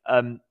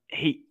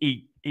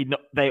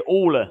 they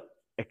all are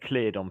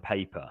cleared on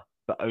paper,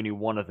 but only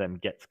one of them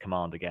gets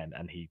command again,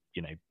 and he,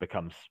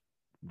 becomes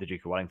the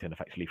Duke of Wellington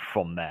effectively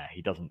from there.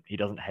 He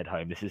doesn't head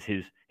home. This is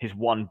his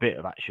one bit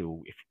of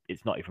actual, if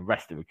it's not even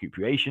rest and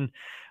recuperation,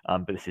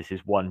 but this is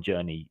his one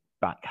journey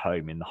back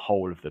home in the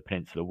whole of the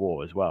Peninsular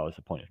War as well, as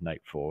a point of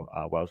note for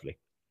Wellesley.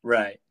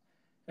 Right.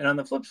 And on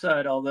the flip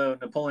side, although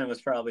Napoleon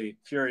was probably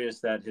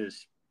furious that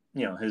his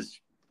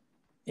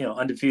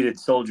undefeated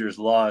soldiers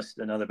lost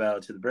another battle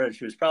to the British,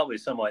 he was probably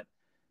somewhat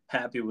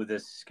happy with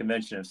this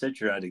Convention of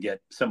Cintra to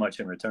get so much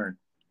in return.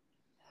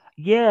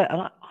 Yeah,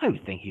 and I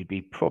would think he'd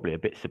be probably a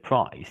bit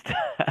surprised.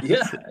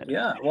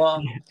 Yeah.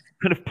 Well,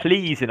 kind of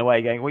pleased in a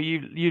way, going, well,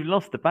 you've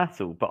lost the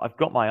battle, but I've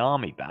got my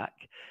army back.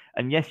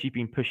 And yes, you've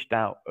been pushed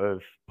out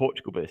of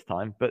Portugal by this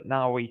time, but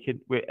now we've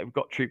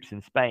got troops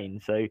in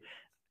Spain. So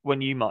when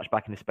you march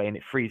back into Spain,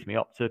 it frees me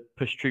up to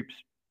push troops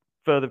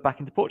further back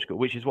into Portugal,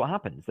 which is what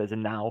happens. There's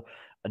now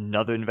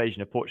another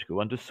invasion of Portugal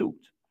under Soult.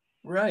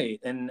 Right.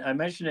 And I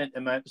mentioned it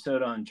in my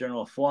episode on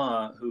General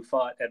Foy, who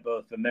fought at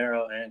both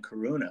Vimeiro and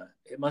Corunna.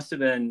 It must have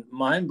been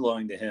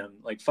mind-blowing to him.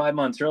 Like 5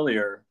 months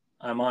earlier,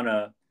 I'm on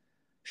a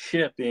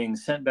ship being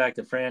sent back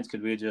to France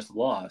because we had just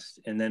lost.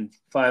 And then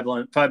 5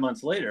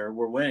 months later,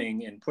 we're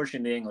winning and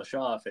pushing the English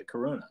off at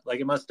Corunna. Like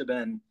it must have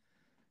been,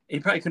 he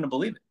probably couldn't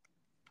believe it.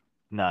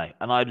 No,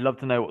 and I'd love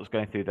to know what was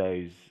going through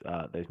those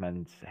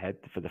men's head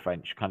for the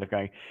French, kind of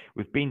going,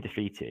 we've been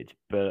defeated,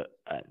 but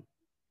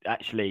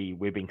actually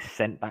we're being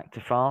sent back to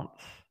France.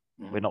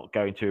 Mm-hmm. We're not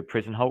going to a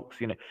prison hulks,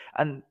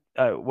 and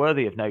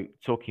worthy of note,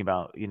 talking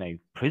about,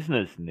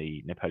 prisoners in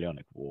the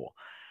Napoleonic War.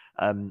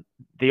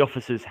 The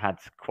officers had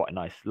quite a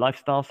nice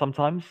lifestyle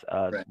sometimes.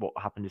 Right. What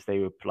happened is they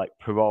were like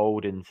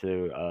paroled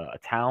into a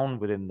town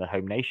within the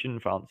home nation,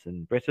 France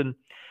and Britain.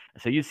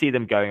 So you see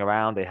them going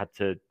around. They had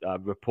to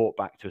report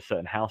back to a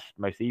certain house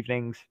most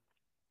evenings.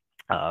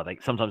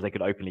 Sometimes they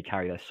could openly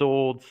carry their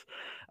swords.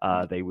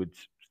 They would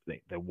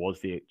there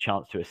was the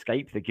chance to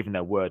escape. They're given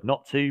their word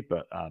not to,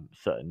 but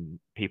certain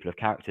people of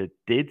character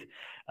did.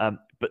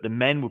 But the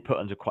men were put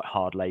under quite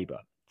hard labor.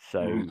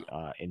 So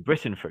in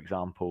Britain, for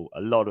example,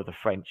 a lot of the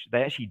French,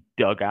 they actually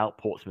dug out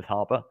Portsmouth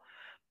Harbour.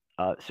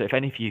 So if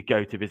any of you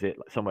go to visit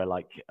somewhere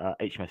like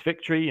HMS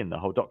Victory and the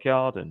whole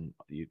dockyard, and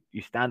you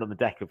stand on the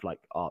deck of like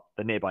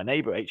the nearby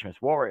neighbour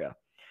HMS Warrior,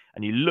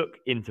 and you look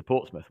into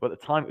Portsmouth, well, at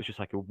the time it was just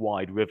like a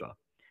wide river.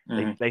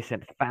 They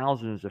sent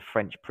thousands of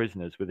French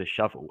prisoners with a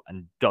shovel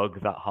and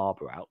dug that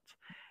harbour out.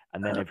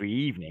 And then every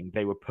evening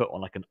they were put on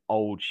like an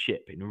old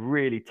ship in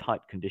really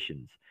tight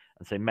conditions.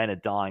 And so men are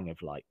dying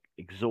of like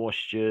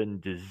exhaustion,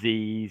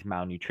 disease,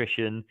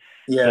 malnutrition.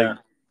 Yeah. So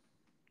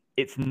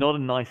it's not a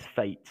nice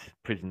fate,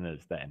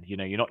 prisoners, then. You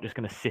know, you're not just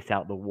going to sit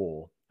out the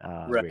war,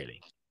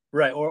 really.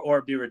 Right,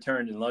 or be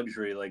returned in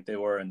luxury like they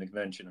were in the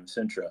Convention of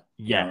Cintra.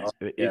 Yeah,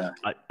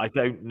 I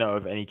don't know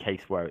of any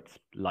case where it's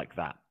like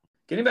that.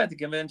 Getting back to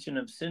the Convention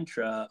of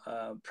Cintra,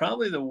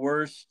 probably the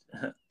worst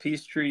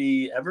peace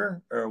treaty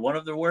ever, or one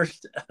of the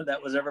worst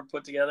that was ever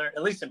put together,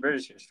 at least in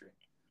British history.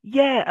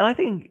 Yeah, and I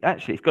think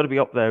actually it's got to be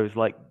up there as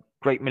like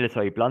great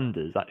military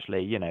blunders.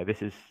 Actually, you know,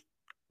 this is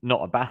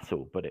not a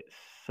battle, but it's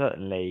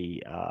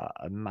certainly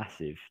a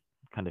massive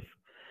kind of.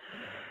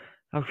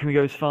 How can we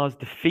go as far as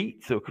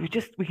defeat, or can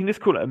we can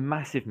just call it a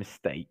massive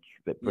mistake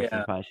that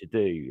Britain managed to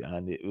do,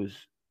 and it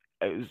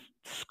was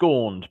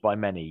scorned by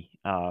many,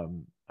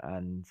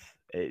 and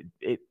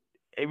it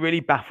really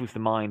baffles the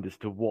mind as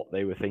to what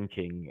they were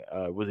thinking.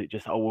 Was it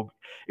just, oh, well,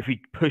 if we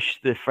push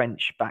the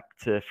French back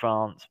to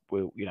France,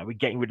 we're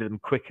getting rid of them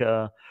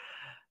quicker.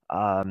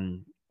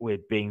 We're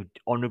being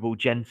honourable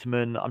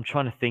gentlemen. I'm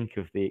trying to think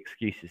of the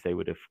excuses they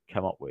would have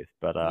come up with,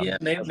 but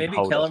maybe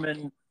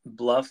Kellerman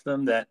bluffed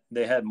them that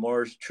they had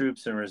more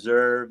troops in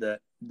reserve that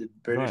the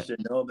British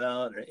didn't know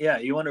about.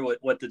 You wonder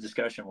what the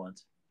discussion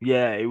was.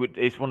 Yeah,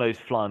 it's one of those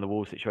fly on the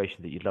wall situations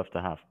that you'd love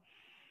to have.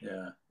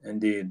 Yeah,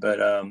 indeed. But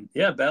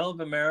Battle of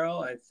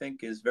Vimeiro, I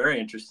think, is very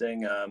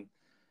interesting.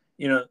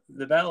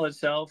 The battle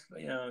itself,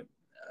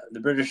 the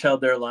British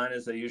held their line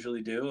as they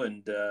usually do,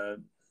 and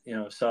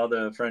saw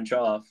the French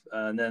off.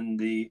 And then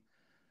the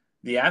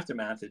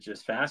aftermath is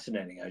just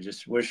fascinating. I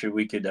just wish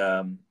we could,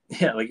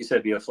 like you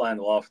said, be a fly on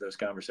the wall for those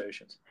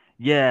conversations.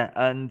 Yeah,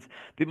 and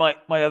my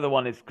other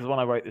one is, because when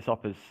I wrote this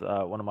up as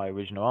one of my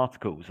original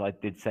articles, I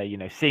did say,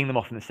 seeing them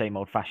off in the same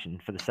old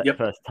fashion for the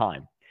first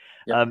time.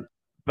 Yep.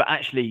 But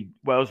actually,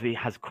 Wellesley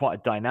has quite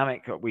a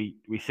dynamic. We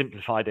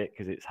simplified it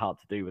because it's hard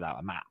to do without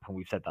a map, and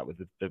we've said that with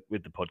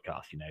the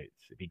podcast.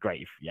 It'd be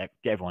great if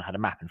everyone had a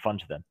map in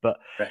front of them. But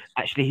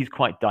actually, he's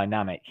quite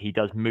dynamic. He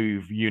does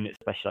move units,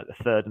 especially like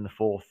the third and the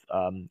fourth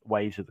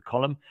waves of the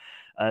column.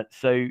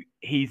 So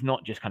he's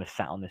not just kind of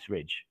sat on this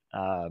ridge.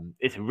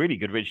 It's a really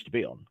good ridge to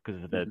be on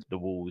because of the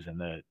walls and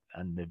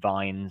the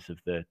vines of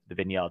the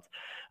vineyards.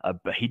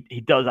 But he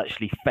does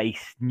actually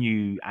face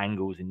new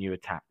angles and new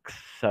attacks.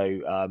 So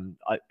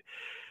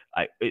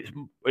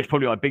it's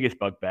probably my biggest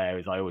bugbear,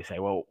 is I always say,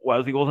 well,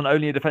 Wellesley wasn't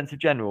only a defensive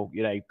general,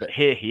 but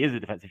here he is a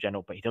defensive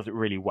general, but he does it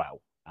really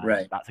well.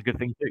 Right, that's a good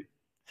thing too.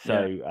 So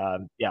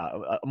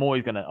I'm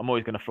always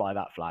gonna fly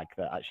that flag,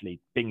 that actually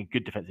being a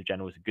good defensive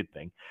general is a good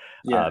thing.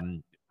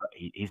 But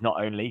he's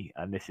not only,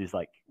 and this is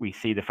like, we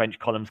see the French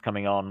columns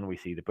coming on, we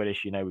see the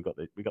British. We've got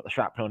the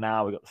shrapnel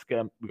now, we've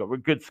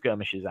got good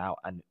skirmishers out,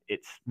 and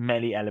it's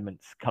many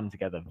elements come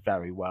together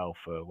very well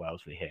for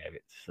Wellesley here.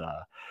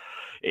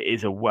 It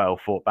is a well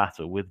fought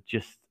battle with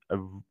just a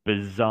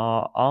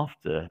bizarre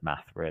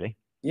aftermath, really.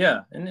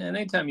 Yeah, and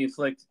anytime you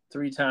inflict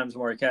 3 times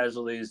more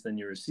casualties than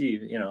you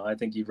receive, I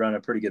think you've run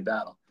a pretty good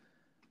battle.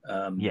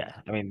 I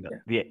mean,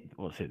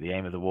 the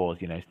aim of the war is,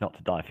 it's not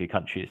to die for your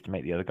country, it's to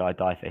make the other guy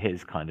die for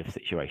his, kind of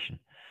situation.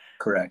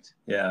 Correct.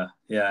 Yeah.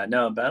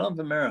 No, Battle of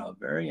Vimeiro,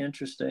 very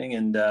interesting,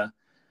 and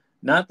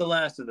not the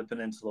last of the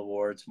Peninsula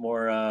War. It's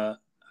more, I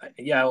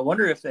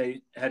wonder if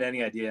they had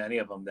any idea, any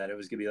of them, that it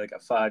was going to be like a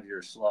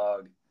 5-year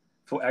slog,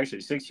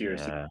 actually 6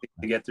 years to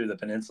get through the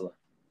peninsula.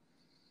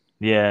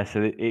 Yeah,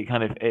 so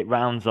it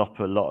rounds up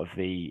a lot of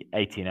the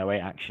 1808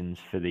 actions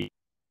for the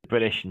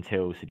British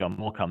until Sir John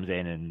Moore comes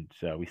in, and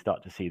we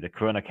start to see the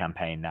Corunna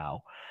campaign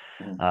now,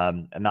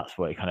 and that's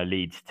what it kind of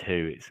leads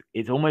to.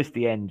 It's almost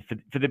the end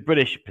for the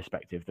British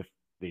perspective.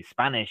 The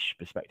Spanish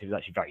perspective is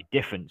actually very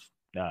different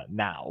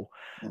now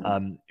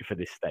for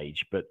this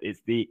stage, but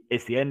it's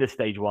the end of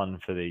stage 1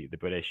 for the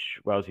British.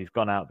 Wellesley's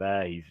gone out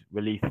there, he's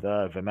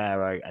Rolica,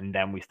 Vimeiro, and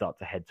then we start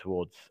to head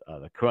towards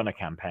the Corunna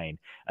campaign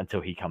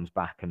until he comes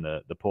back in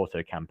the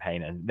Porto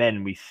campaign, and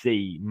then we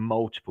see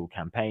multiple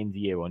campaigns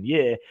year on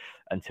year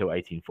until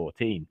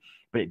 1814.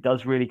 But it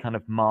does really kind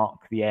of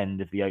mark the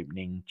end of the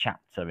opening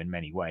chapter in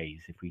many ways.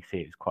 If we see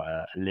it's quite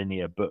a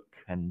linear book,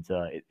 and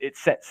it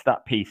sets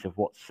that piece of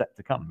what's set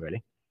to come,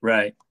 really.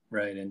 Right,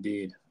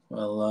 indeed.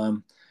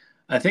 Well,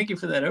 I thank you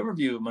for that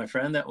overview, my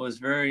friend. That was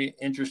very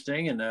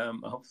interesting, and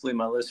hopefully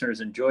my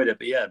listeners enjoyed it.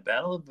 But yeah,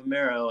 Battle of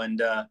Vimeiro,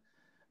 and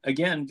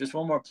again, just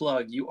one more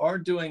plug. You are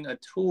doing a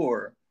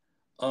tour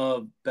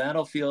of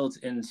battlefields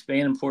in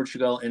Spain and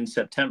Portugal in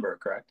September,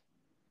 correct?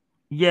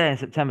 Yeah, in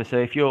September. So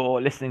if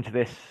you're listening to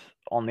this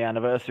on the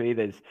anniversary.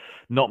 There's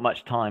not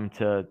much time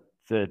to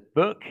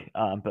book,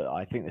 but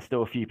I think there's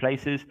still a few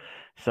places.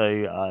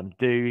 So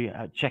do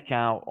check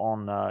out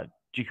on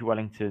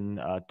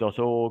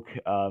dukeofwellington.org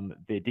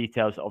the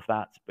details of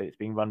that. But it's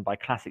being run by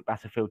Classic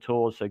Battlefield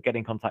Tours, so get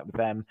in contact with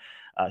them,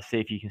 see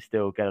if you can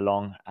still get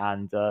along.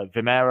 And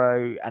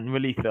Vimeiro and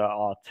Rolica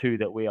are two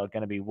that we are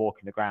going to be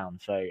walking the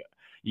ground. So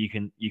you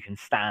can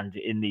stand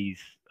in these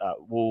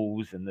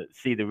walls and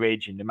see the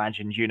ridge and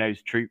imagine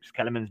Junot's troops,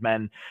 Kellerman's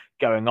men,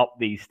 going up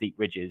these steep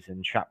ridges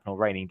and shrapnel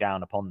raining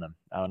down upon them.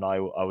 And I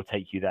will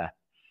take you there.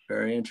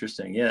 Very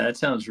interesting. Yeah, that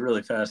sounds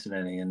really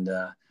fascinating. And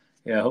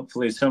yeah,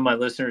 hopefully some of my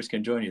listeners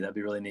can join you. That'd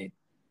be really neat.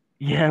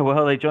 Yeah,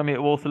 well, they join me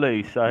at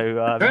Waterloo, so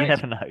you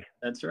never know.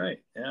 That's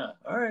right. Yeah.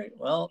 All right.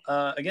 Well,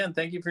 again,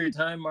 thank you for your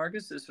time,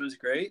 Marcus. This was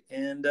great.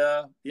 And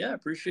yeah,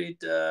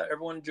 appreciate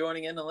everyone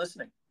joining in and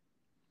listening.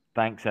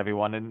 Thanks,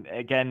 everyone. And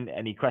again,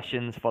 any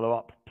questions, follow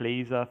up,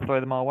 please throw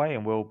them our way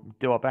and we'll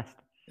do our best.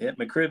 Yeah,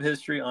 McCribb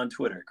History on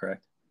Twitter,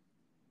 correct?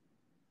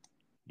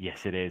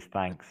 Yes, it is.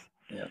 Thanks.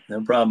 Yeah,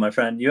 no problem, my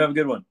friend. You have a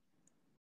good one.